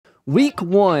Week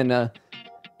 1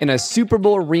 in a Super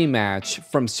Bowl rematch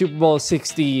from Super Bowl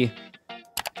 60.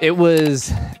 It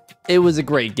was a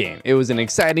great game. It was an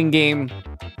exciting game.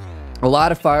 A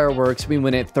lot of fireworks. We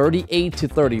win it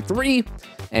 38-33.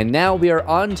 And now we are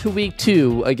on to week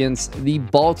 2 against the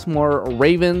Baltimore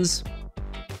Ravens.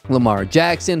 Lamar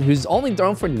Jackson, who's only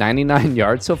thrown for 99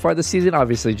 yards so far this season,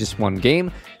 obviously just one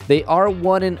game. They are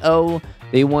 1-0.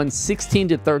 They won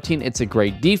 16-13. It's a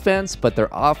great defense, but their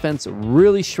offense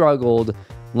really struggled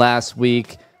last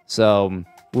week. So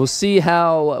we'll see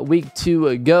how week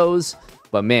 2 goes.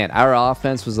 But man, our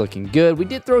offense was looking good. We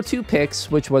did throw 2 picks,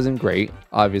 which wasn't great,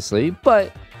 obviously.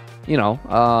 But, you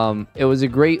know, it was a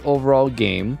great overall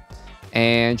game.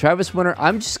 And Travis Winter,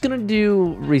 I'm just going to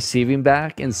do receiving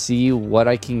back and see what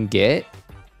I can get.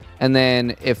 And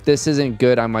then if this isn't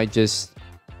good, I might just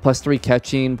 +3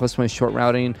 catching, +1 short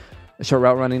route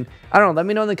running. I don't know. Let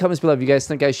me know in the comments below if you guys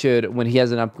think I should, when he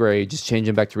has an upgrade, just change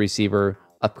him back to receiver,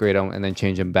 upgrade him, and then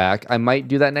change him back. I might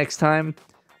do that next time.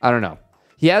 I don't know.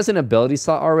 He has an ability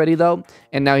slot already, though,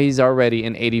 and now he's already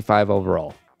an 85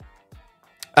 overall.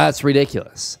 That's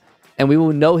ridiculous. And we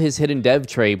will know his hidden dev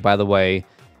trait, by the way,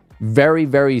 very,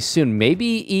 very soon. Maybe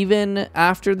even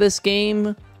after this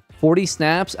game, 40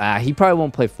 snaps. He probably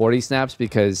won't play 40 snaps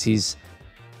because he's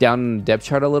down in the depth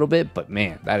chart a little bit, but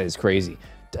man, that is crazy.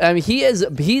 I mean,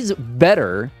 he's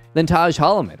better than Taj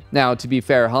Holloman. Now, to be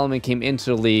fair, Holloman came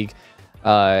into the league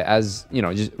as, you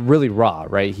know, just really raw,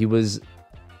 right? He was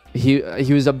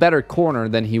a better corner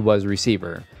than he was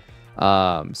receiver.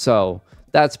 So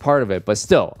that's part of it. But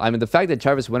still, I mean, the fact that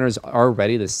Travis Winter is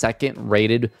already the second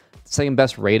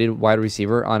best rated wide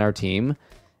receiver on our team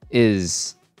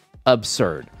is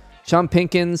absurd. Sean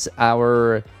Pinkins,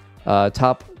 our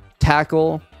top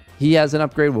tackle, he has an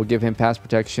upgrade. We'll give him pass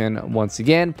protection once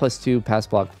again, +2 pass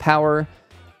block power.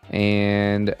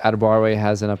 And Adebayo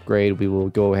has an upgrade. We will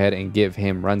go ahead and give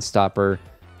him run stopper.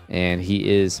 And he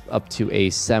is up to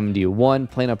a 71,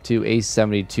 playing up to a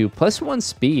 72, +1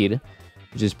 speed,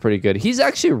 which is pretty good. He's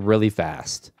actually really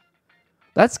fast.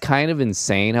 That's kind of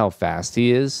insane how fast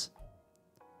he is.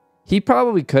 He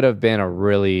probably could have been a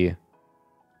really,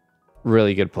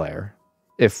 really good player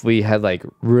if we had like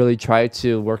really tried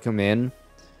to work him in.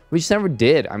 We just never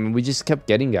did. I mean, we just kept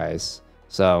getting guys.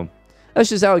 So that's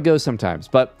just how it goes sometimes.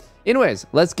 But anyways,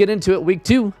 let's get into it. Week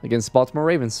 2 against the Baltimore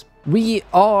Ravens. We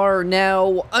are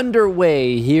now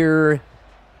underway here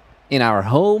in our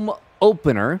home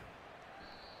opener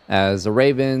as the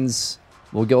Ravens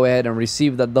will go ahead and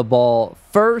receive the ball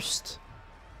first.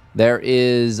 There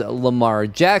is Lamar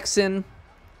Jackson.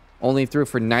 Only threw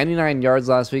for 99 yards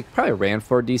last week. Probably ran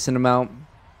for a decent amount.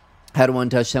 Had 1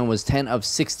 touchdown. Was 10 of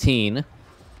 16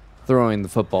 throwing the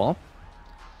football.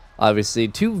 Obviously,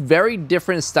 2 very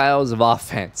different styles of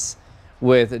offense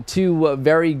with 2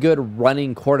 very good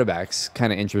running quarterbacks.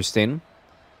 Kind of interesting.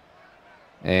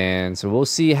 And so we'll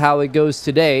see how it goes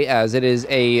today, as it is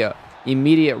a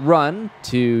immediate run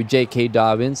to J.K.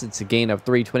 Dobbins. It's a gain of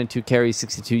 3, 22 carries,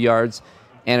 62 yards,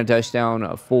 and a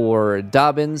touchdown for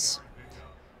Dobbins.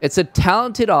 It's a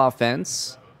talented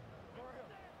offense.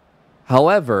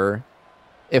 However,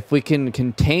 if we can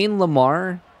contain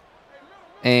Lamar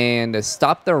and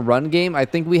stop their run game, I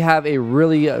think we have a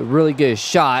really good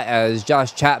shot, as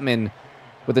Josh Chapman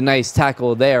with a nice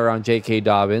tackle there on J.K.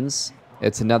 Dobbins.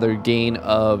 It's another gain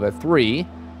of 3,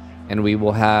 and we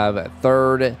will have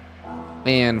 3rd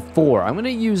and 4. I'm going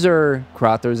to use our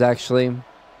Crothers actually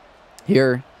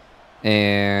here,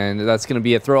 and that's going to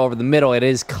be a throw over the middle. It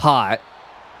is caught.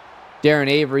 Darren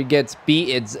Avery gets beat.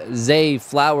 It's Zay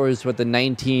Flowers with a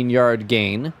 19-yard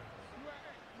gain.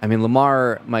 I mean,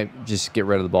 Lamar might just get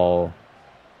rid of the ball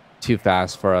too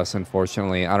fast for us,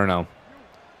 unfortunately. I don't know.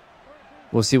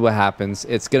 We'll see what happens.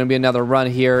 It's going to be another run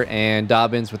here, and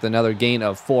Dobbins with another gain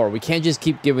of 4. We can't just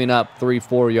keep giving up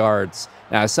 3-4 yards.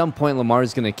 Now, at some point,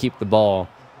 Lamar's going to keep the ball,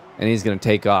 and he's going to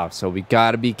take off. So we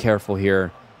got to be careful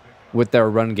here with their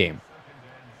run game.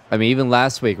 I mean, even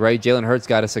last week, right? Jalen Hurts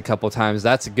got us a couple times.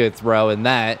 That's a good throw, and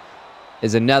that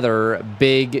is another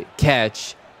big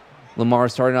catch. Lamar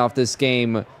starting off this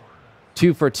game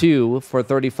 2 for 2 for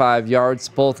 35 yards.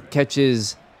 Both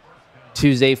catches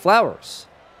to Zay Flowers.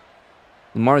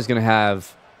 Lamar's going to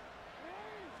have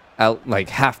like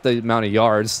half the amount of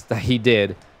yards that he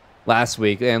did last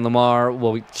week. And Lamar,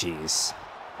 well, jeez.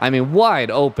 I mean, wide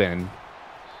open.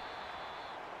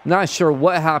 Not sure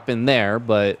what happened there,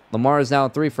 but Lamar is now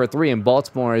 3 for 3, and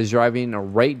Baltimore is driving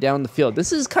right down the field.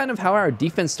 This is kind of how our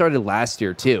defense started last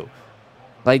year, too.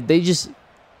 Like, they just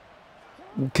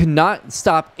could not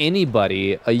stop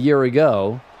anybody a year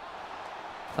ago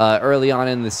early on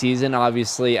in the season.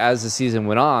 Obviously, as the season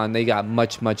went on, they got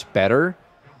much, much better.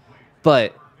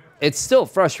 But it's still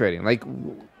frustrating. Like,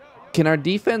 can our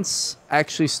defense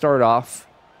actually start off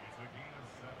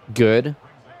good?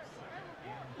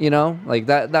 You know, like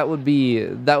that would be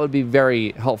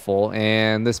very helpful.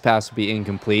 And this pass would be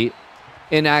incomplete.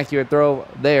 Inaccurate throw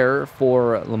there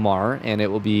for Lamar, and it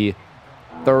will be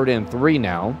 3rd and 3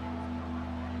 now.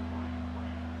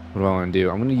 What do I want to do?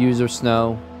 I'm going to use our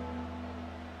snow.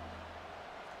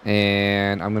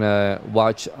 And I'm going to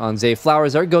watch on Zay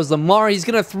Flowers. There goes Lamar. He's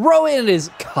going to throw it, and it is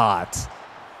caught.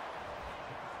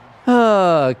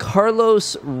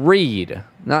 Carlos Reed.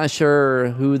 Not sure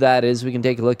who that is. We can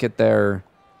take a look at their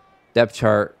depth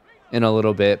chart in a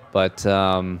little bit. But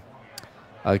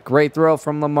a great throw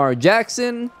from Lamar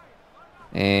Jackson.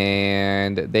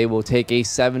 And they will take a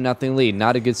 7-0 lead.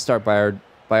 Not a good start by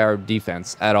our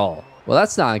defense at all. Well,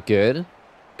 that's not good.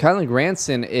 Kylan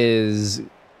Granson is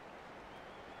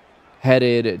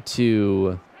headed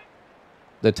to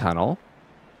the tunnel.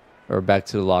 Or back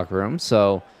to the locker room.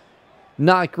 So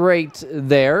not great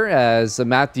there, as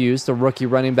Matthews, the rookie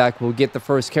running back, will get the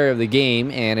first carry of the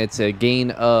game, and it's a gain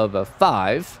of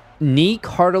 5. Knee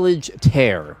cartilage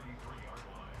tear.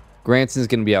 Granson's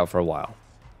going to be out for a while.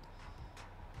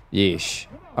 Yeesh.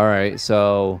 All right,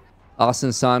 so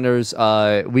Austin Saunders.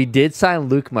 We did sign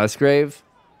Luke Musgrave.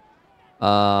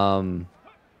 So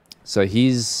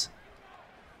he's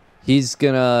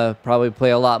going to probably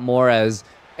play a lot more, as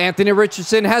Anthony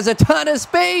Richardson has a ton of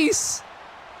space.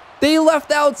 They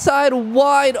left outside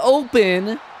wide open,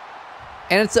 and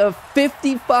it's a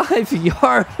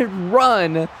 55-yard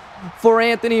run for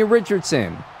Anthony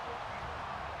Richardson.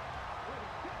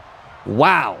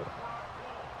 Wow.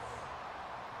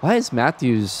 Why is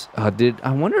Matthews... I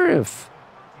wonder if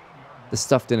the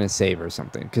stuff didn't save or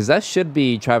something, because that should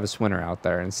be Travis Winter out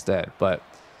there instead, but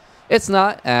it's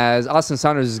not, as Austin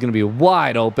Saunders is going to be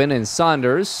wide open, and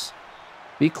Saunders...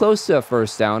 be close to a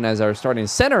first down, as our starting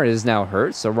center is now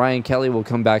hurt. So Ryan Kelly will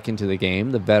come back into the game,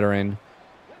 the veteran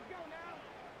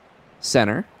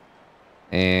center.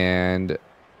 And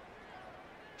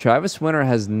Travis Winter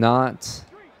has not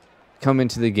come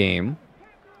into the game.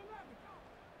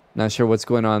 Not sure what's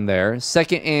going on there.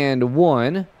 2nd and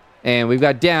 1. And we've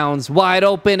got Downs wide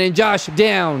open, and Josh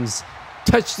Downs,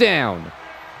 touchdown.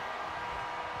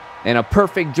 And a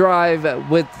perfect drive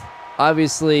with,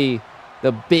 obviously,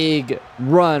 the big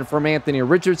run from Anthony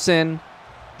Richardson.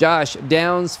 Josh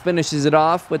Downs finishes it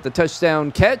off with the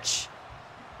touchdown catch.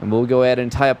 And we'll go ahead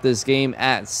and tie up this game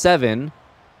at 7.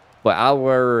 But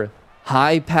our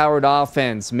high-powered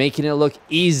offense making it look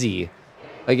easy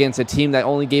against a team that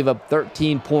only gave up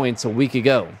 13 points a week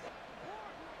ago.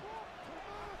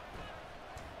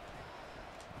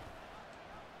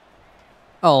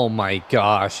 Oh my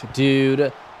gosh,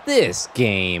 dude. This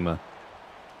game...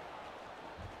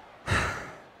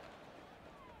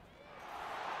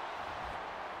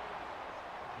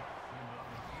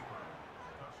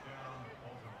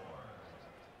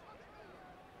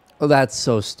 Oh, that's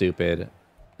so stupid.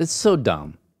 It's so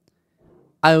dumb.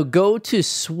 I'll go to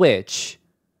switch.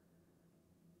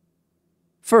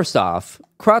 First off,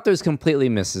 Crothers completely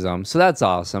misses them, so that's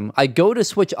awesome. I go to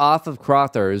switch off of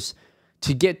Crothers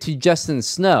to get to Justin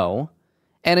Snow,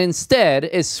 and instead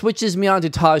it switches me on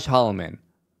to Taj Holloman.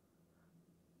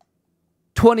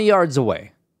 20 yards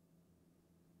away.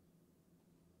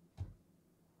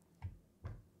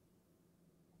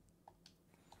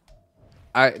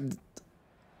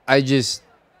 I just,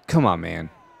 come on, man.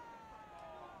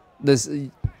 This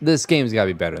game's got to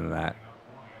be better than that.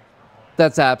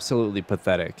 That's absolutely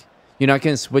pathetic. You're not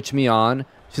going to switch me on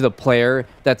to the player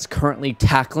that's currently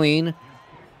tackling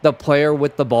the player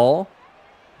with the ball?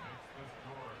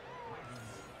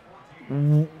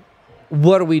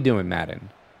 What are we doing, Madden?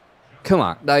 Come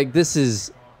on. Like, this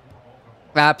is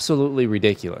absolutely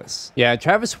ridiculous. Yeah,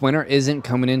 Travis Winter isn't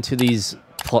coming into these,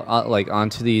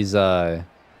 onto these, oh,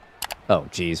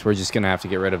 geez, we're just going to have to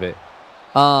get rid of it.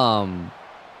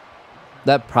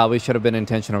 That probably should have been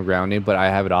intentional grounding, but I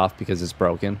have it off because it's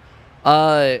broken.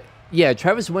 Yeah,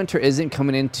 Travis Winter isn't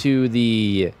coming into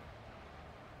the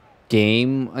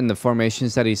game in the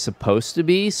formations that he's supposed to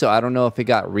be, so I don't know if it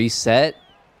got reset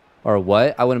or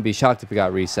what. I wouldn't be shocked if it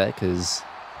got reset, because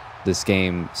this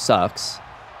game sucks,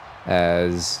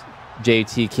 as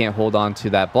JT can't hold on to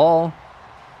that ball.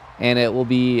 And it will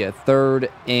be 3rd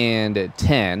and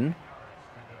 10.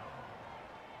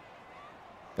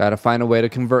 Got to find a way to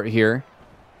convert here.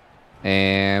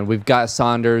 And we've got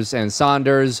Saunders, and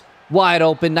Saunders wide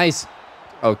open. Nice.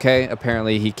 Okay,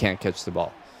 apparently he can't catch the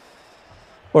ball,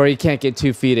 or he can't get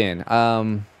 2 feet in.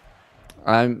 I'm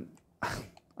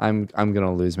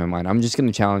gonna lose my mind. I'm just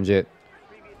gonna challenge it,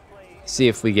 see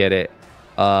if we get it.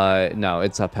 No,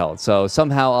 it's upheld. So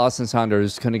somehow Austin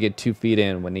Saunders couldn't get 2 feet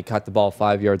in when he caught the ball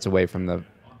 5 yards away from the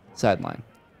sideline.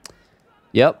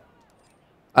 Yep.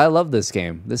 I love this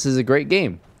game. This is a great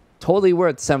game. Totally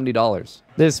worth $70.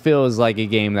 This feels like a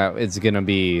game that it's going to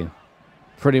be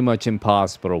pretty much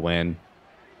impossible to win.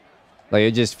 Like,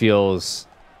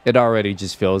 it already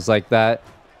just feels like that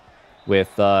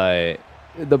with the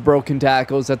broken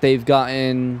tackles that they've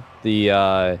gotten,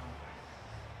 the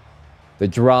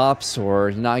drops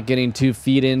or not getting 2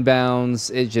 feet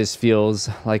inbounds. It just feels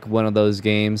like one of those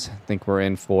games. I think we're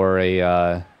in for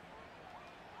a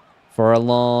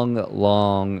long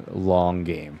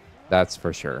game. That's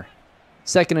for sure.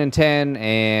 2nd and 10,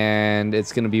 and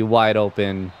it's going to be wide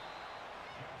open.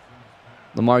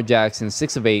 Lamar Jackson,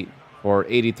 6 of 8 for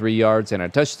 83 yards and a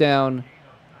touchdown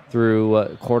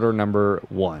through quarter number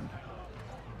 1.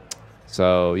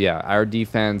 So, yeah, our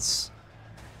defense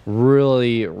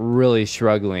really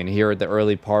struggling here at the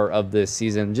early part of this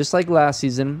season, just like last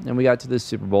season, and we got to the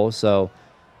Super Bowl. So,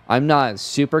 I'm not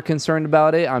super concerned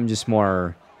about it. I'm just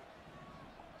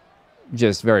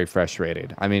very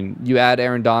frustrated. I mean, you add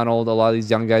Aaron Donald, a lot of these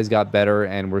young guys got better,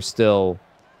 and we're still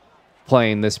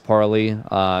playing this poorly.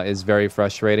 Is very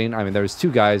frustrating. I mean, there's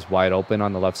 2 guys wide open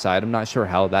on the left side. I'm not sure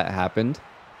how that happened.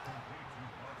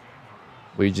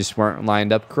 We just weren't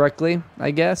lined up correctly,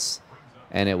 I guess.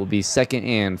 And it will be 2nd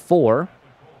and 4.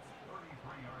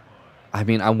 I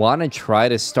mean, I want to try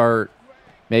to start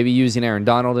maybe using Aaron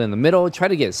Donald in the middle, try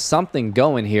to get something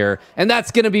going here, and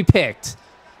that's going to be picked.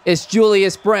 It's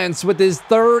Julius Brents with his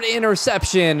 3rd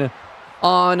interception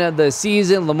on the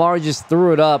season. Lamar just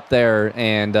threw it up there,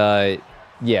 and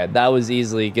yeah, that was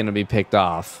easily going to be picked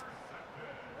off.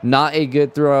 Not a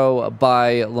good throw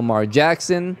by Lamar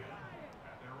Jackson.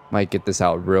 Might get this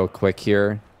out real quick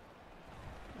here.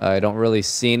 I don't really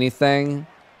see anything.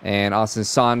 And Austin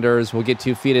Saunders will get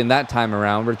 2 feet in that time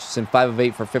around. Richardson, 5 of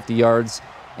 8 for 50 yards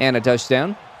and a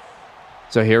touchdown.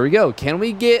 So here we go. Can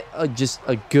we get just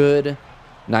a good,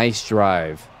 nice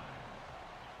drive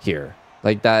here?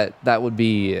 Like that would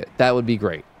be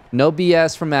great. No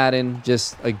BS from Madden,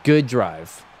 just a good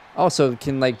drive. Also,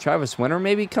 can like Travis Winter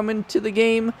maybe come into the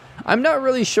game? I'm not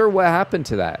really sure what happened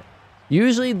to that.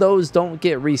 Usually those don't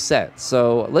get reset.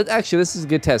 So actually, this is a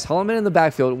good test. Holloman in the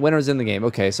backfield, Winter's in the game.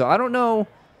 Okay, so I don't know.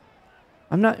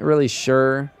 I'm not really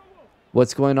sure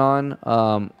what's going on.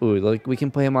 Ooh, like we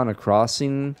can play him on a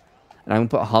crossing, and I'm gonna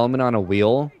put Holloman on a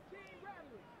wheel.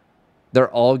 They're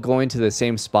all going to the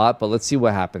same spot, but let's see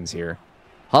what happens here.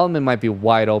 Holloman might be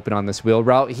wide open on this wheel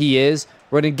route. He is.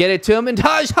 We're going to get it to him, and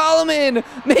Taj Holloman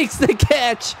makes the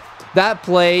catch. That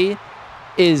play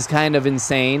is kind of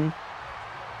insane.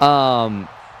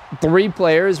 3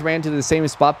 players ran to the same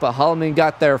spot, but Holloman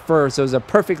got there first. It was a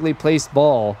perfectly placed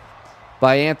ball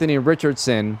by Anthony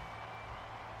Richardson.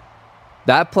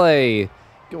 That play,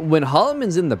 when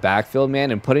Holloman's in the backfield,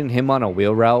 man, and putting him on a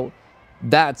wheel route,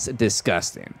 that's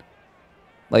disgusting.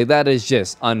 Like, that is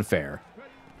just unfair.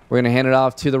 We're going to hand it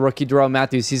off to the rookie, Darrell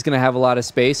Matthews. He's going to have a lot of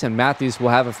space, and Matthews will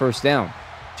have a first down.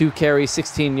 2 carries,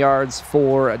 16 yards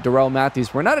for Darrell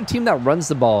Matthews. We're not a team that runs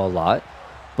the ball a lot,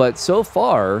 but so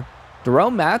far,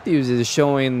 Darrell Matthews is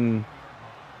showing...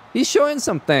 He's showing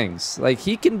some things. Like,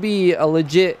 he can be a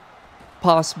legit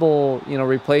possible, you know,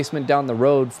 replacement down the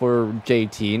road for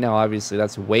JT. Now, obviously,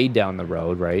 that's way down the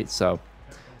road, right? So,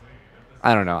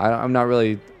 I don't know. I'm not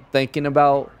really thinking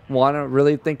about... want to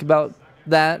really think about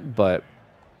that, but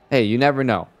hey, you never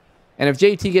know. And if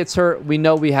JT gets hurt, we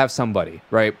know we have somebody,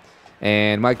 right?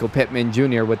 And Michael Pittman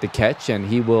Jr. with the catch, and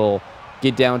he will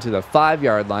get down to the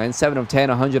 5-yard line. 7 of 10,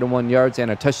 101 yards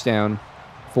and a touchdown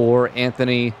for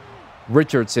Anthony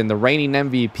Richardson, the reigning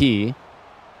MVP.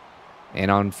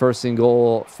 And on 1st and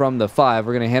goal from the 5,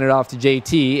 we're going to hand it off to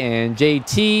JT, and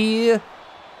JT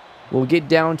will get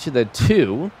down to the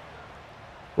 2.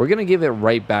 We're going to give it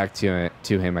right back to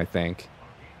him, I think.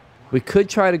 We could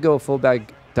try to go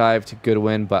fullback dive to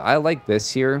Goodwin, but I like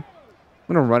this here.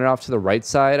 I'm going to run it off to the right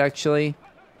side, actually.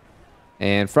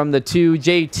 And from the 2,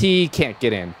 JT can't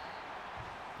get in.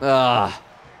 So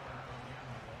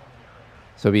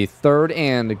it'll be 3rd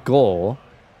and goal.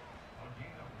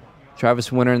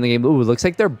 Travis Winter in the game. Ooh, looks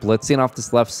like they're blitzing off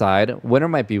this left side. Winter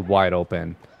might be wide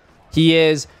open. He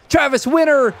is. Travis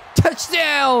Winter,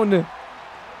 touchdown!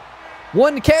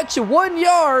 1 catch, 1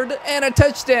 yard, and a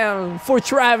touchdown for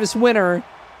Travis Winter,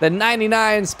 the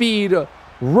 99 speed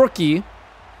rookie.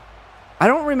 I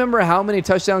don't remember how many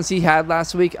touchdowns he had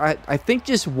last week. I think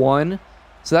just 1.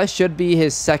 So that should be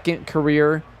his 2nd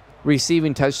career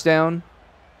receiving touchdown.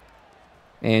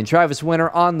 And Travis Winter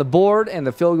on the board, and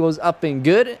the field goes up and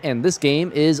good. And this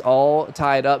game is all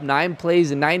tied up. 9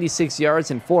 plays and 96 yards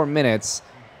in 4 minutes.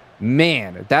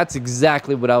 Man, that's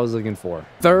exactly what I was looking for.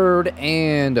 3rd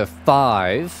and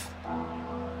 5.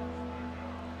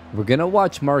 We're going to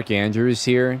watch Mark Andrews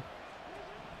here.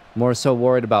 More so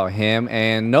worried about him.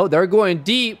 And no, they're going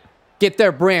deep. Get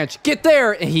there, Branch. Get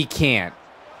there. And he can't.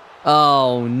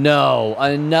 Oh, no.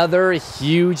 Another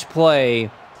huge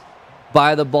play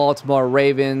by the Baltimore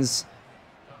Ravens.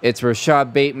 It's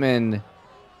Rashad Bateman.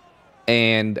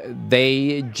 And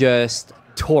they just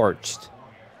torched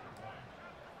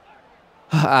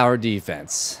our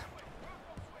defense.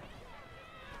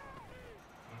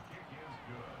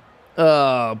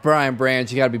 Oh, Brian Branch,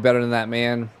 you got to be better than that,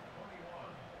 man.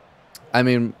 I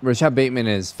mean, Rashad Bateman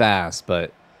is fast,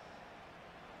 but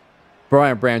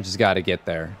Brian Branch has got to get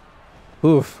there.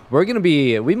 Oof,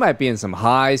 we might be in some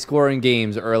high-scoring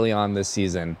games early on this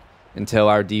season until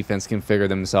our defense can figure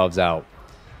themselves out.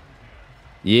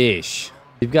 Yeesh.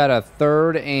 We've got a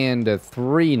 3rd and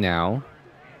 3 now.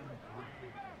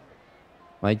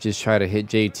 Might just try to hit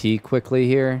JT quickly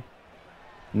here.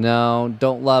 No,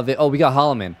 don't love it. Oh, we got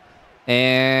Holloman.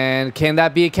 And can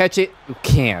that be a catch? It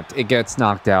can't. It gets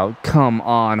knocked out. Come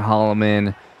on,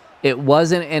 Holloman. It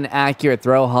wasn't an accurate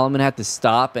throw. Holloman had to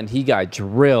stop, and he got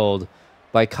drilled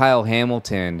by Kyle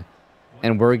Hamilton.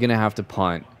 And we're going to have to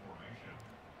punt.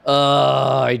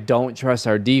 I don't trust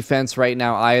our defense right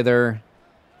now either.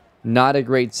 Not a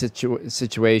great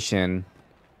situation.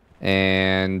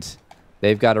 And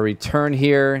they've got a return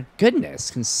here. Goodness,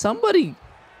 can somebody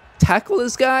tackle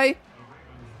this guy?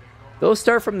 They'll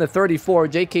start from the 34.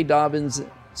 J.K. Dobbins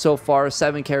so far,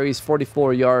 7 carries,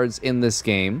 44 yards in this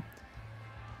game.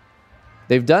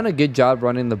 They've done a good job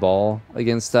running the ball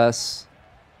against us.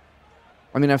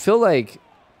 I mean, I feel like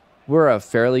we're a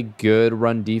fairly good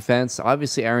run defense.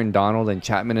 Obviously, Aaron Donald and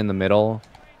Chapman in the middle.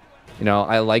 You know,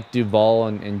 I like Duvall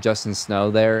and Justin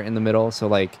Snow there in the middle. So,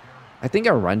 like, I think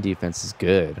our run defense is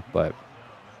good, but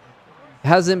it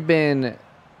hasn't been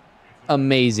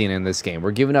amazing in this game.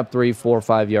 We're giving up 3, 4,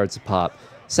 5 yards a pop.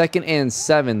 2nd and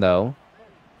 7, though.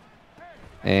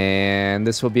 And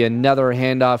this will be another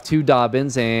handoff to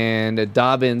Dobbins. And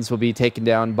Dobbins will be taken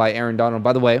down by Aaron Donald.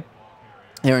 By the way,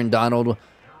 Aaron Donald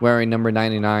wearing number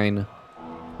 99.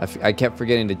 I kept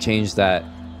forgetting to change that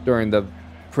during the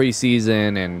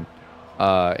preseason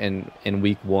and in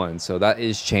week 1. So that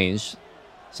is changed.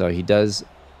 So he does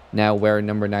now wear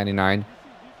number 99.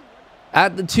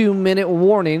 At the 2-minute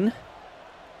warning.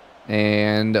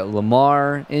 And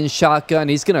Lamar in shotgun.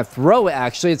 He's going to throw it,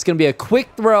 actually. It's going to be a quick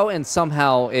throw, and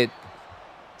somehow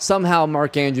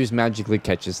Mark Andrews magically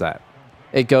catches that.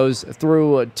 It goes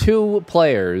through 2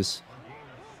 players,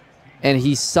 and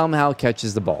he somehow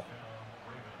catches the ball.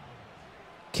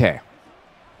 Okay.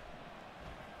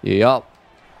 Yup.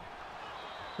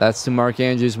 That's to Mark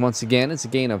Andrews once again. It's a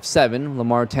gain of 7.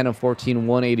 Lamar 10 of 14,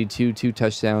 182, 2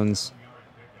 touchdowns,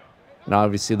 and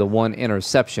obviously the 1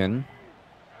 interception.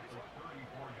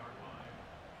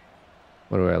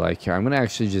 What do I like here? I'm going to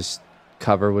actually just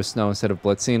cover with Snow instead of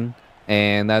blitzing.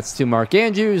 And that's to Mark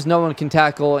Andrews. No one can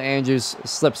tackle. Andrews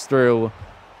slips through.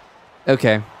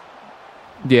 Okay.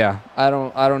 Yeah, I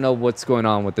don't know what's going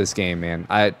on with this game, man.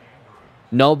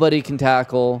 Nobody can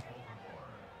tackle.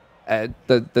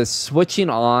 The switching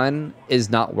on is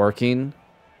not working.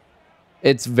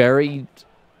 It's very,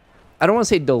 I don't want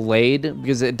to say delayed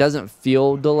because it doesn't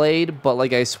feel delayed, but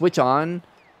like I switch on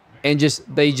and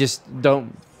they just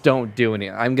don't do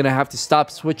anything. I'm gonna have to stop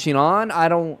switching on. I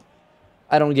don't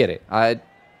get it.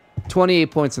 28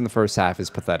 points in the first half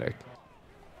is pathetic.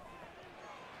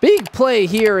 Big play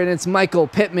here, and it's Michael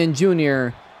Pittman Jr.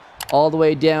 all the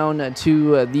way down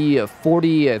to the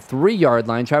 43-yard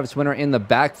line. Travis Winter in the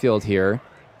backfield here.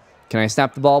 Can I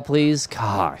snap the ball, please?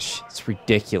 Gosh, it's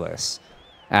ridiculous.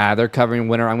 They're covering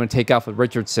Winter. I'm going to take off with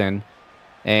Richardson.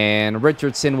 And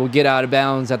Richardson will get out of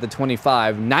bounds at the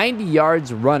 25. 90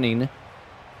 yards rushing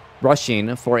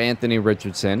for Anthony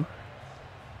Richardson.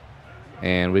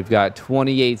 And we've got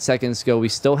 28 seconds to go. We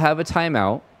still have a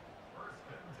timeout.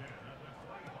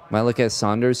 Might look at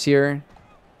Saunders here.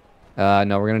 No,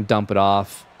 we're going to dump it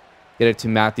off. Get it to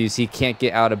Matthews. He can't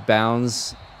get out of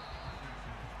bounds.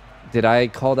 Did I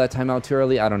call that timeout too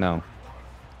early? I don't know.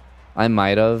 I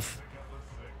might have.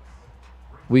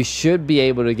 We should be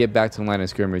able to get back to the line of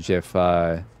scrimmage if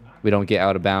we don't get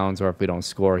out of bounds or if we don't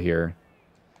score here.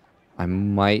 I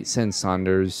might send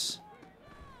Saunders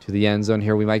to the end zone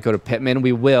here. We might go to Pittman.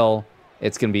 We will.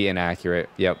 It's going to be inaccurate.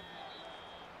 Yep.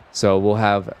 So we'll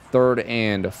have 3rd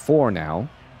and 4 now.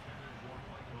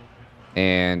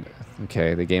 And,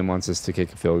 okay, the game wants us to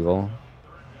kick a field goal.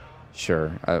 Sure.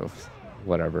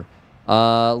 Whatever.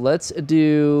 Let's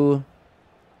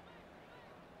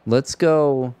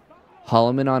go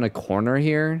Holloman on a corner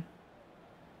here.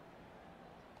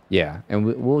 Yeah, and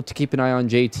we'll keep an eye on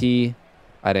JT.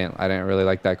 I didn't really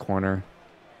like that corner.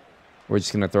 We're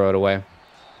just gonna throw it away.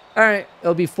 All right,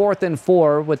 it'll be 4th and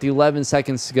 4 with 11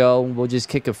 seconds to go. We'll just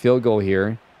kick a field goal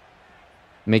here.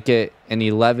 Make it an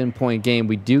 11-point game.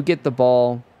 We do get the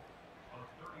ball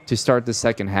to start the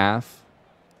second half.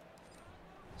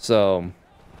 So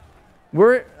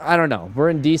I don't know. We're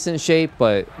in decent shape,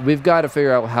 but we've got to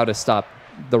figure out how to stop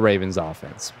the Ravens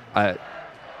offense.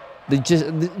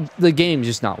 The game's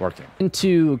just not working.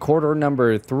 Into quarter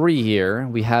number 3 here,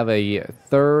 we have a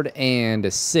 3rd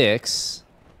and 6.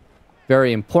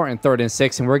 Very important 3rd and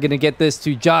 6, and we're going to get this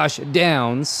to Josh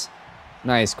Downs.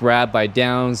 Nice grab by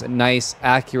Downs. Nice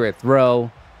accurate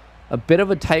throw. A bit of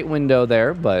a tight window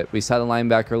there, but we saw the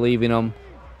linebacker leaving him.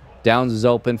 Downs was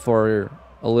open for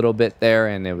a little bit there,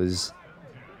 and it was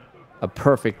a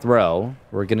perfect throw.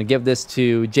 We're going to give this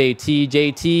to JT.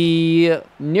 JT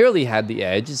nearly had the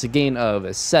edge. It's a gain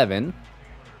of 7.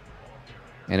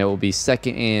 And it will be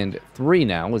 2nd and 3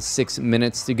 now with 6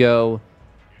 minutes to go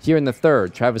here in the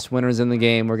 3rd. Travis Winter's in the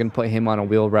game. We're going to put him on a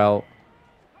wheel route.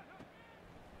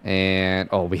 And,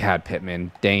 oh, we had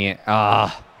Pittman. Dang it.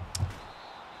 I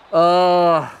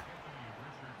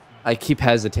keep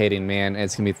hesitating, man.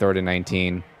 It's going to be 3rd and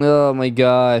 19. Oh, my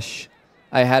gosh.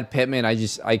 I had Pittman.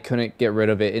 I couldn't get rid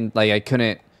of it. And, like, I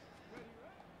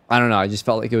don't know. I just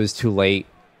felt like it was too late.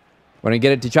 We're going to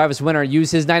get it to Travis Winter.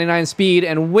 Use his 99 speed.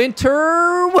 And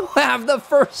Winter will have the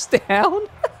first down.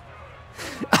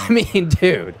 I mean,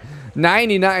 dude.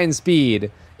 99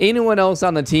 speed. Anyone else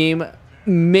on the team,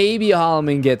 maybe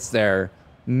Holloman gets there.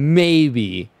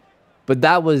 Maybe. But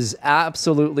that was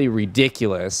absolutely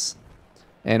ridiculous.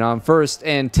 And on 1st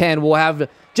and 10, we'll have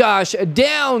Josh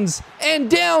Downs. And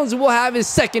Downs will have his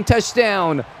 2nd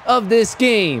touchdown of this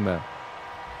game.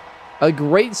 A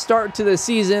great start to the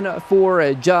season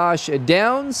for Josh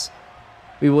Downs.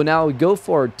 We will now go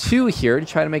for 2 here to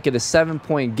try to make it a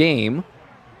 7-point game.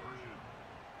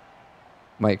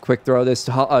 Might quick throw this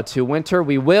to Winter.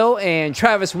 We will. And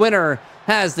Travis Winter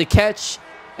has the catch.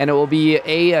 And it will be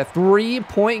a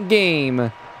 3-point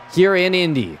game here in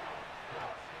Indy.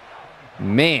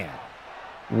 Man,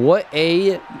 what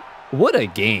a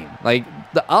game. Like,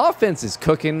 the offense is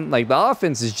cooking. Like, the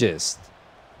offense is just,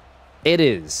 it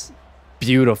is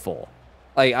beautiful.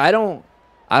 Like, I don't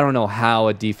know how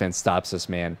a defense stops us,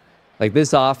 man. Like,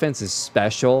 this offense is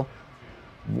special.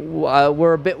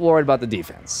 We're a bit worried about the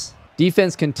defense.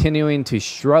 Defense continuing to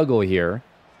struggle here.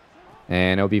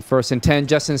 And it'll be 1st and 10.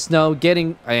 Justin Snow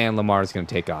getting, and Lamar's going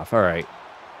to take off. All right.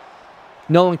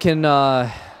 No one can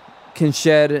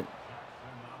shed.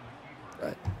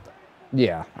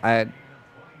 Yeah, I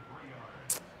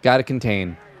gotta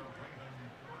contain.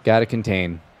 Gotta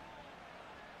contain.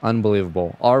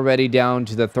 Unbelievable. Already down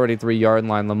to the 33-yard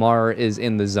line. Lamar is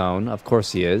in the zone. Of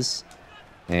course he is.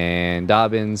 And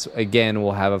Dobbins, again,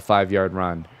 will have a 5-yard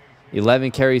run.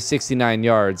 11 carries, 69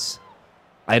 yards.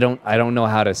 I don't know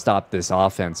how to stop this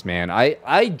offense, man.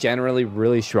 I generally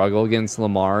really struggle against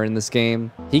Lamar in this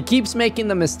game. He keeps making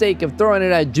the mistake of throwing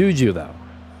it at Juju, though.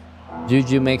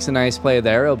 Juju makes a nice play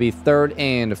there. It'll be 3rd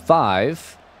and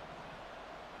 5.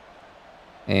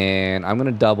 And I'm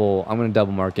gonna double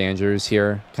Mark Andrews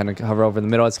here. Kind of hover over the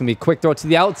middle. It's gonna be a quick throw to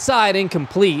the outside,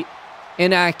 incomplete.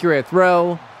 Inaccurate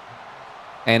throw.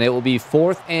 And it will be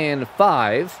 4th and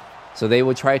 5. So they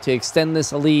will try to extend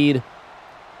this lead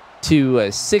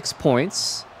to 6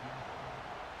 points.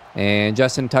 And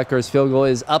Justin Tucker's field goal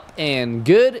is up and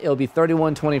good. It'll be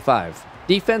 31-25.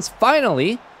 Defense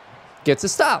finally gets a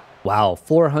stop. Wow,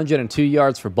 402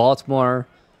 yards for Baltimore.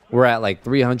 We're at like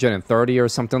 330 or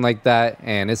something like that.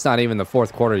 And it's not even the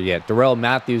 4th quarter yet. Darrell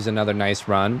Matthews, another nice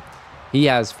run. He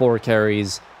has 4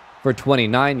 carries for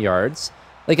 29 yards.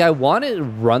 Like, I wanted to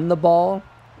run the ball,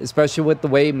 especially with the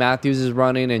way Matthews is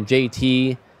running and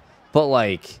JT. But,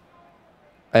 like,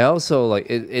 I also, like,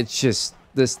 it's just,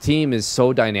 this team is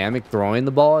so dynamic throwing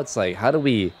the ball. It's like, how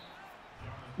do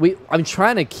I'm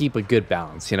trying to keep a good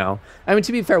balance, you know? I mean,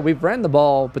 to be fair, we've ran the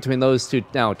ball between those two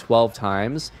now 12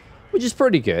 times, which is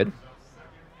pretty good.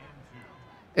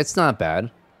 It's not bad.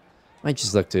 Might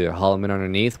just look to Holloman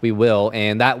underneath. We will,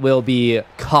 and that will be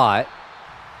caught.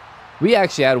 We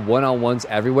actually had one-on-ones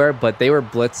everywhere, but they were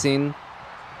blitzing,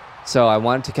 so I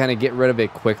wanted to kind of get rid of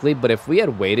it quickly. But if we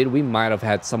had waited, we might have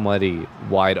had somebody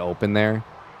wide open there.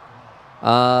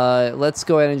 Let's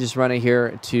go ahead and just run it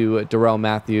here to Darrell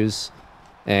Matthews.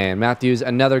 And Matthews,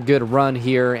 another good run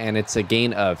here, and it's a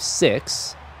gain of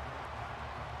 6.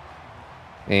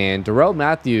 And Darrell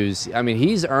Matthews, I mean,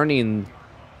 he's earning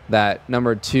that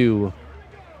number 2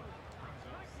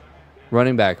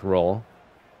 running back role.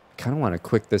 Kind of want to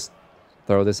quick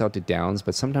throw this out to Downs,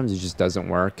 but sometimes it just doesn't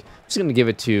work. I'm just going to give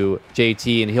it to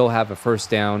JT, and he'll have a first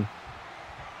down.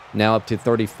 Now up to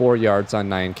 34 yards on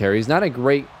 9 carries. Not a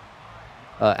great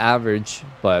average,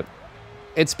 but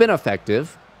it's been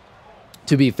effective.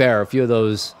 To be fair, a few of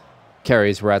those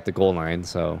carries were at the goal line,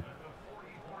 so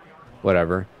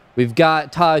whatever. We've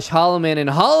got Taj Holloman, and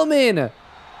Holloman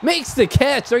makes the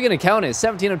catch. They're going to count it.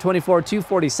 17 of 24,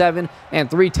 247,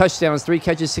 and 3 touchdowns, 3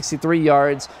 catches, 63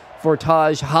 yards for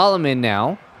Taj Holloman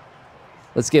now.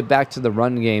 Let's get back to the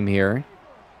run game here.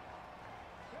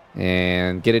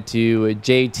 And get it to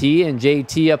JT, and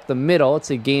JT up the middle.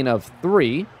 It's a gain of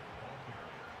 3.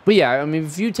 But yeah, I mean,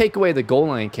 if you take away the goal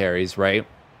line carries, right?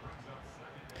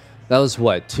 That was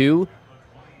what, 2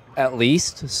 at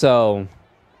least? So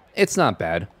it's not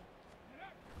bad.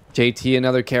 JT,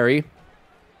 another carry.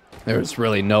 There's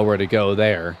really nowhere to go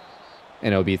there.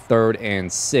 And it'll be 3rd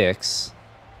and 6.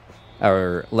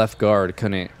 Our left guard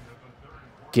couldn't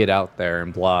get out there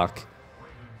and block.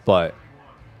 But,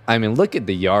 I mean, look at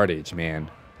the yardage, man.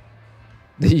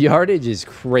 The yardage is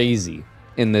crazy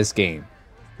in this game.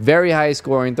 Very high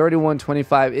scoring.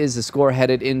 31-25 is the score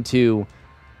headed into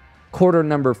quarter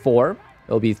number 4.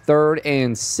 It'll be 3rd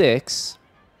and 6.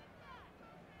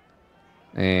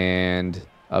 And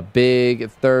a big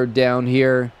 3rd down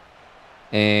here.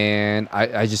 And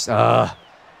I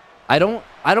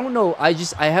don't know.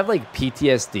 I have like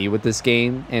PTSD with this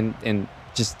game and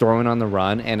just throwing on the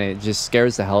run, and it just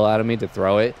scares the hell out of me to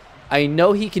throw it. I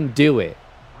know he can do it.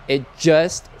 It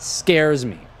just scares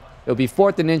me. It'll be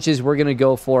 4th and inches. We're going to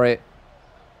go for it.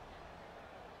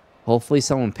 Hopefully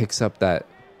someone picks up that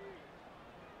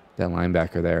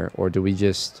linebacker there. Or do we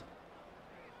just...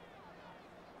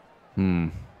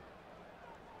 I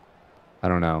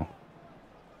don't know.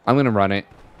 I'm going to run it.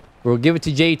 We'll give it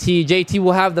to JT. JT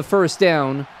will have the first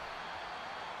down.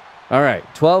 All right.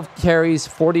 12 carries,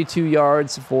 42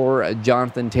 yards for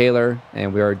Jonathan Taylor.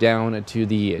 And we are down to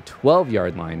the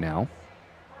 12-yard line now.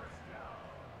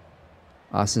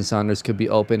 Austin Saunders could be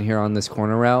open here on this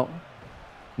corner route.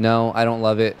 No, I don't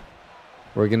love it.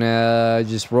 We're going to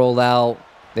just roll out.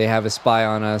 They have a spy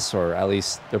on us, or at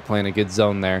least they're playing a good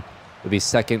zone there. It'll be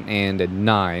 2nd and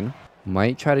 9.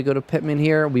 Might try to go to Pittman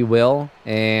here. We will.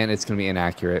 And it's going to be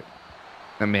inaccurate.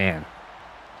 Oh, man.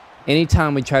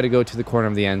 Anytime we try to go to the corner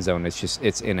of the end zone,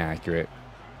 it's inaccurate.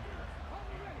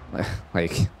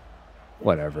 Like,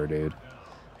 whatever, dude.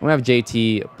 I'm going to have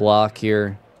JT block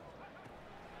here.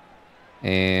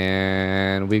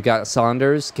 And we've got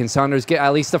Saunders. Can Saunders get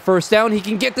at least the first down? He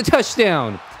can get the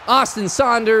touchdown. Austin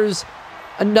Saunders,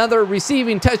 another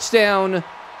receiving touchdown.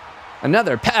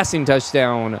 Another passing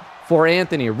touchdown for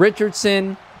Anthony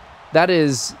Richardson. That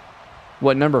is,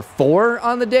 what, number 4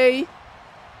 on the day?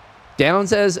 Downs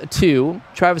has 2.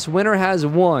 Travis Winter has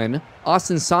 1.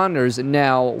 Austin Saunders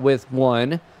now with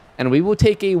 1. And we will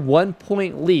take a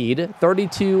 1-point lead,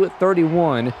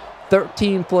 32-31.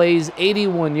 13 plays,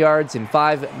 81 yards in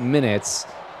 5 minutes.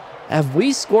 Have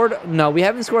we scored? No, we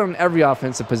haven't scored on every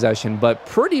offensive possession, but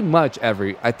pretty much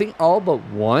every. I think all but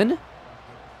 1.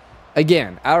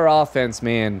 Again, our offense,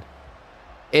 man,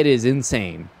 it is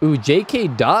insane. Ooh, J.K.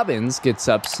 Dobbins gets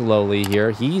up slowly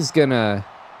here. He's going to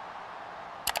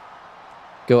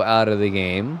go out of the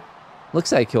game.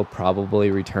 Looks like he'll probably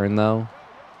return, though.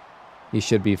 He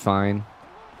should be fine.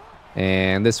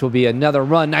 And this will be another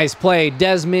run. Nice play.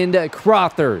 Desmond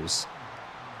Crothers.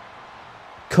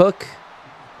 Cook,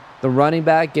 the running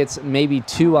back, gets maybe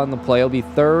 2 on the play. It'll be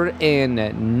 3rd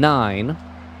and 9.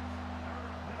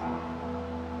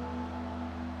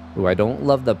 Ooh, I don't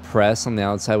love the press on the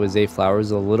outside with Zay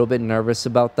Flowers. A little bit nervous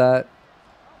about that.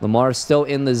 Lamar's still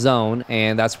in the zone,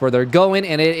 and that's where they're going,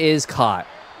 and it is caught.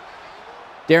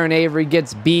 Darren Avery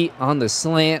gets beat on the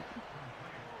slant.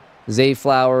 Zay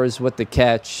Flowers with the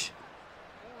catch.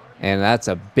 And that's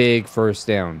a big first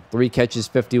down. 3 catches,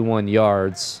 51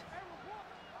 yards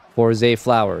for Zay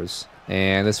Flowers.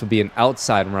 And this will be an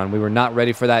outside run. We were not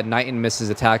ready for that. Knighton misses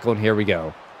a tackle, and here we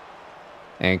go.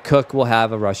 And Cook will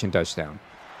have a rushing touchdown.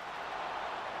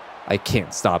 I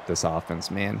can't stop this offense,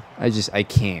 man. I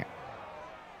can't.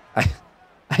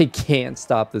 I can't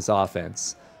stop this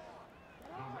offense.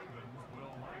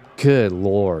 Good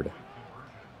Lord.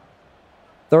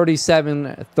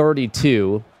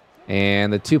 37-32.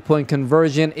 And the 2-point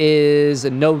conversion is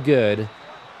no good.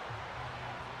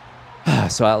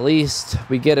 So at least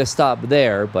we get a stop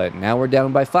there, but now we're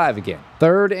down by 5 again.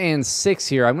 3rd and 6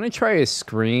 here. I'm going to try a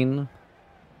screen.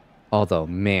 Although,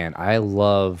 man, I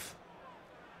love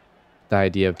the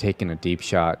idea of taking a deep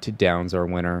shot to Downs or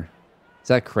Winner. Is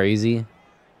that crazy?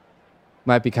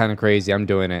 Might be kind of crazy. I'm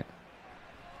doing it.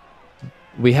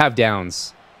 We have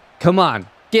Downs. Come on.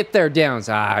 Get there, Downs.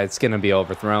 Ah, it's going to be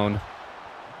overthrown.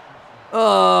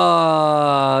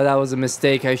 Oh, that was a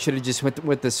mistake. I should have just went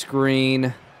with the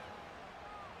screen.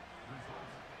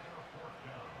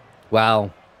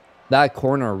 Wow. That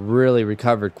corner really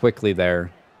recovered quickly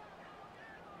there.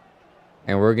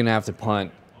 And we're going to have to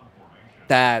punt.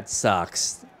 That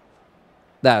sucks.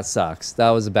 That sucks.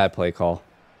 That was a bad play call.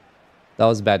 That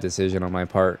was a bad decision on my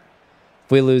part.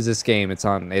 If we lose this game, it's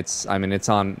on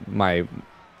my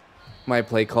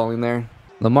play calling there.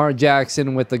 Lamar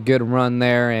Jackson with a good run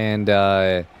there, and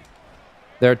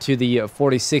they're to the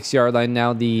 46-yard line,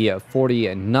 now the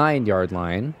 49-yard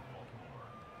line,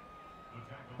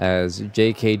 as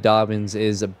J.K. Dobbins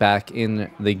is back in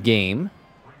the game.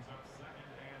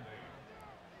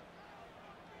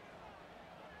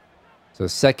 So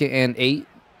 2nd and 8.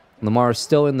 Lamar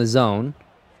still in the zone.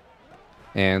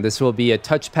 And this will be a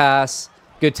touch pass.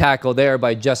 Good tackle there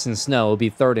by Justin Snow. It'll be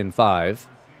 3rd and 5.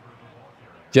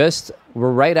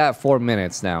 We're right at 4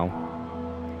 minutes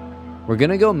now. We're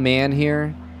going to go man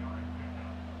here.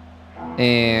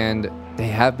 And they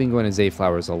have been going to Zay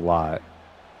Flowers a lot.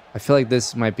 I feel like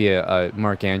this might be a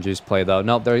Mark Andrews play, though.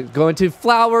 Nope, they're going to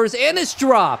Flowers, and it's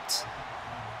dropped.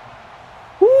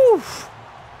 Woo!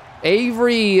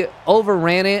 Avery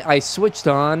overran it. I switched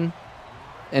on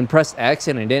and pressed X,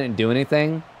 and it didn't do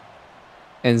anything.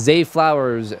 And Zay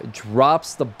Flowers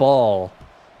drops the ball.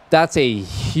 That's a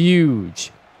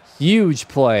huge, huge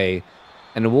play.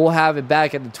 And we'll have it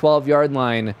back at the 12-yard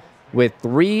line with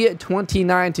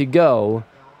 3:29 to go.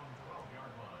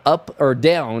 Up or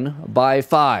down by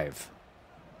 5.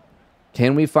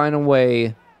 Can we find a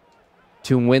way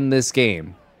to win this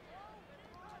game?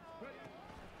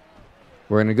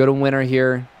 We're going to go to winner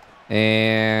here.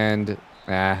 And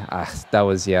that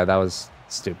was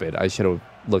stupid. I should have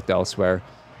looked elsewhere.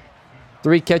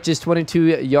 3 catches,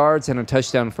 22 yards, and a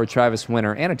touchdown for Travis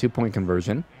Winter, and a 2-point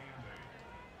conversion.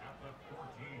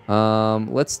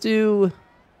 Let's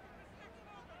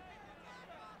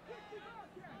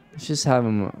just have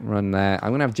him run that.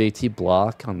 I'm gonna have JT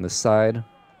block on this side.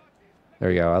 There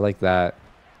we go. I like that.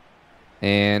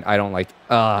 And I don't like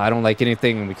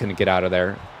anything, and we couldn't get out of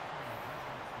there.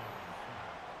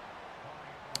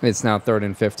 It's now 3rd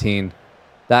and 15.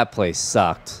 That play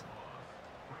sucked.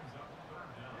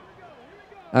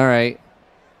 All right.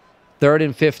 3rd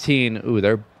and 15. Ooh,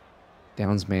 their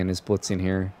Downs man is blitzing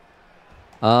here.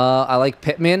 I like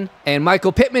Pittman. And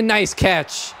Michael Pittman, nice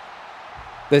catch.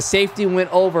 The safety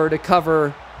went over to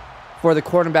cover for the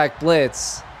quarterback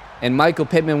blitz. And Michael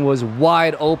Pittman was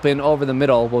wide open over the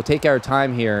middle. We'll take our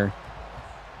time here.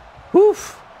 Whew.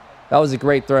 That was a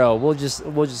great throw. We'll just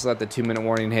let the 2-minute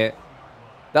warning hit.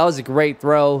 That was a great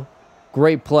throw.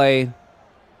 Great play.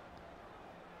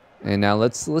 And now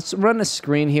let's run a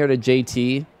screen here to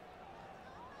JT.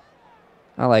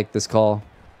 I like this call.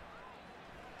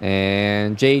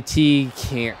 And JT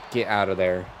can't get out of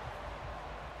there.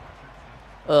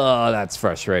 Oh, that's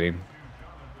frustrating.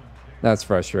 That's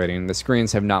frustrating. The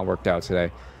screens have not worked out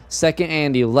today. 2nd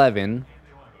and 11.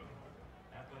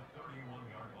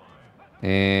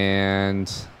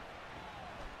 And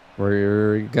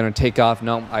we're going to take off.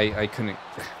 No, I couldn't.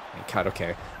 God,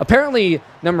 okay. Apparently,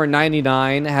 number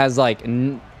 99 has like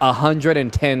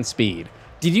 110 speed.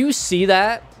 Did you see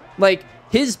that? Like,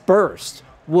 his burst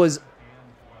was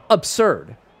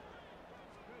absurd.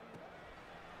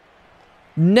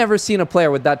 Never seen a player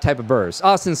with that type of burst.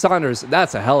 Austin Saunders,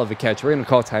 that's a hell of a catch. We're going to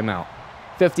call timeout.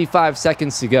 55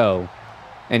 seconds to go,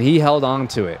 and he held on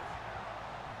to it.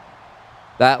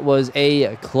 That was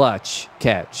a clutch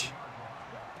catch.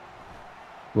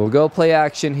 We'll go play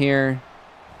action here.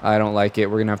 I don't like it.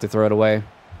 We're going to have to throw it away.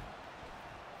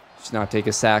 Just not take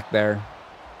a sack there.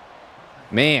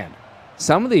 Man,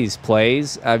 some of these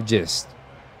plays I've just...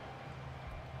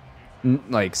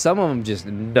 like, some of them just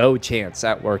no chance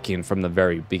at working from the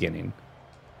very beginning.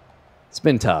 It's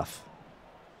been tough.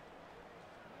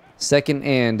 2nd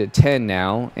and 10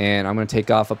 now, and I'm going to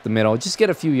take off up the middle. Just get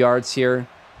a few yards here.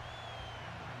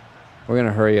 We're going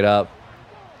to hurry it up.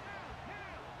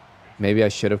 Maybe I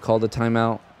should have called a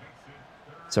timeout.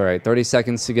 It's all right. 30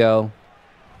 seconds to go,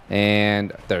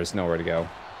 and there's nowhere to go.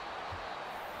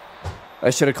 I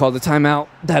should have called the timeout.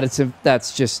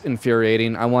 That's just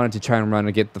infuriating. I wanted to try and run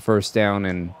to get the first down,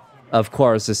 and of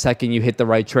course, the second you hit the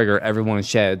right trigger, everyone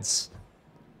sheds.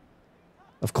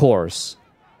 Of course.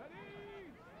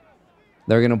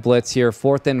 They're going to blitz here.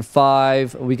 4th and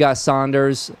 5. We got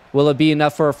Saunders. Will it be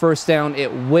enough for a first down?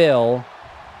 It will.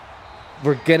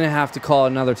 We're going to have to call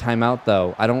another timeout,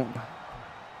 though. I don't...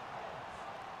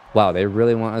 Wow, they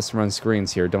really want us to run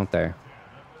screens here, don't they?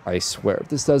 I swear, if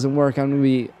this doesn't work, I'm going to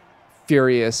be...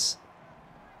 furious.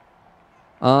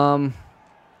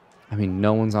 I mean,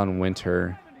 no one's on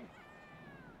winter.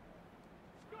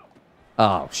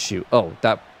 Oh, shoot. Oh,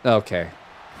 that... Okay.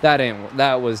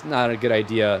 That was not a good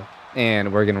idea.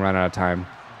 And we're going to run out of time.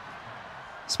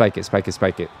 Spike it, spike it,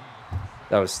 spike it.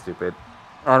 That was stupid.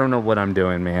 I don't know what I'm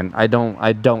doing, man. I don't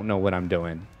know what I'm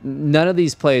doing. None of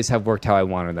these plays have worked how I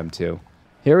wanted them to.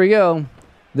 Here we go.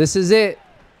 This is it.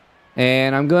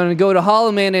 And I'm going to go to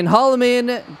Holloman, and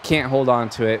Holloman can't hold on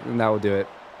to it, and that will do it.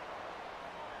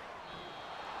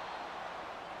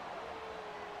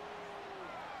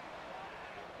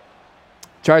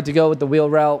 Tried to go with the wheel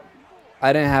route.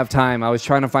 I didn't have time. I was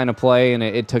trying to find a play, and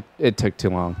it took too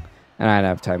long, and I didn't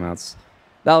have timeouts.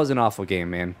 That was an awful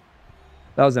game, man.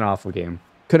 That was an awful game.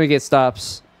 Couldn't get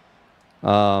stops.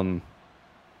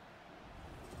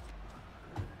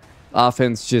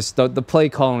 Offense, just the play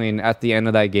calling at the end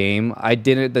of that game.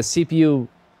 The CPU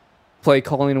play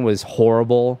calling was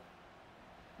horrible,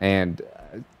 and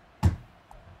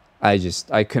I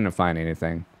couldn't find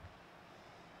anything.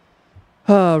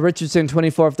 Richardson,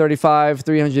 24 of 35,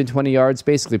 320 yards,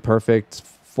 basically perfect.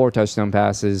 4 touchdown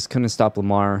passes. Couldn't stop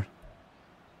Lamar.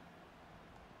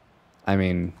 I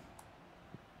mean,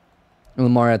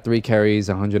 Lamar had 3 carries,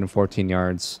 114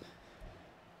 yards.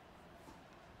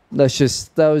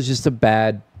 That was just a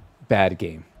bad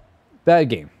game. Bad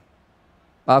game.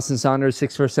 Austin Saunders,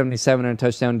 6 for 77 and a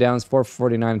touchdown. Downs, 4 for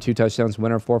 49 and 2 touchdowns.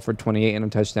 Winner, 4 for 28 and a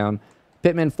touchdown.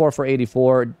 Pittman, 4 for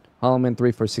 84. Holloman,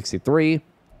 3 for 63.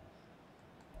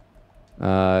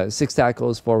 6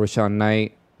 tackles for Rashawn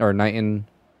Knighton.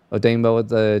 Odengbo with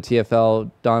the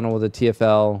TFL. Donald with the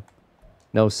TFL.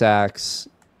 No sacks.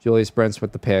 Julius Brents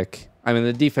with the pick. I mean,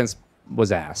 the defense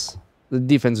was ass. The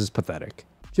defense was pathetic.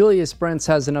 Julius Brents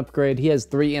has an upgrade. He has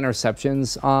 3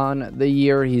 interceptions on the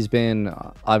year. He's been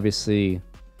obviously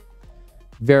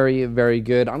very, very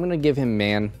good. I'm going to give him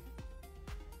man.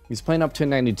 He's playing up to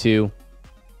 92.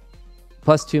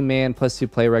 +2 man,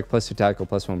 +2 play rec, +2 tackle,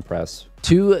 +1 press.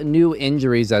 2 new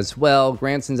injuries as well.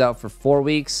 Granson's out for 4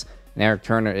 weeks. And Eric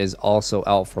Turner is also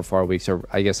out for 4 weeks, or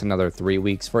I guess another 3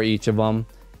 weeks for each of them.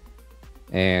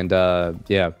 And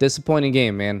yeah, disappointing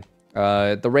game, man.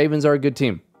 The Ravens are a good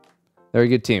team. They're a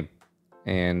good team.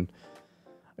 And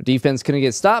our defense couldn't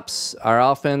get stops. Our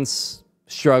offense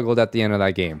struggled at the end of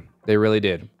that game. They really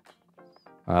did.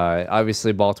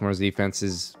 Obviously, Baltimore's defense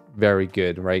is very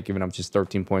good, right? Giving up just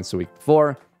 13 points the week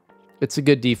before. It's a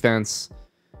good defense.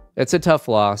 It's a tough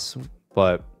loss,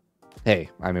 but hey,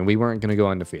 I mean, we weren't going to go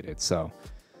undefeated. So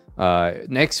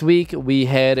next week, we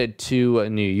head to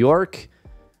New York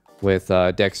with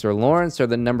Dexter Lawrence. They're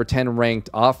the number 10 ranked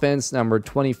offense, number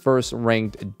 21st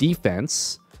ranked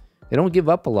defense. They don't give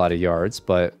up a lot of yards,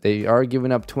 but they are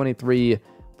giving up 23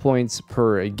 points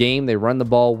per game. They run the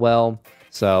ball well,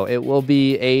 so it will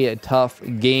be a tough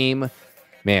game.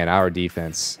 Man, our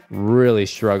defense really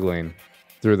struggling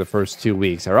through the first 2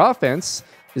 weeks. Our offense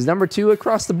is number 2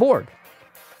 across the board.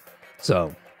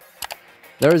 So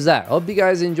there's that. Hope you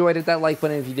guys enjoyed it. That like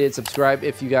button if you did. Subscribe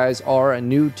if you guys are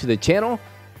new to the channel.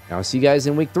 And I'll see you guys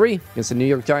in week 3 against the New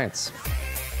York Giants.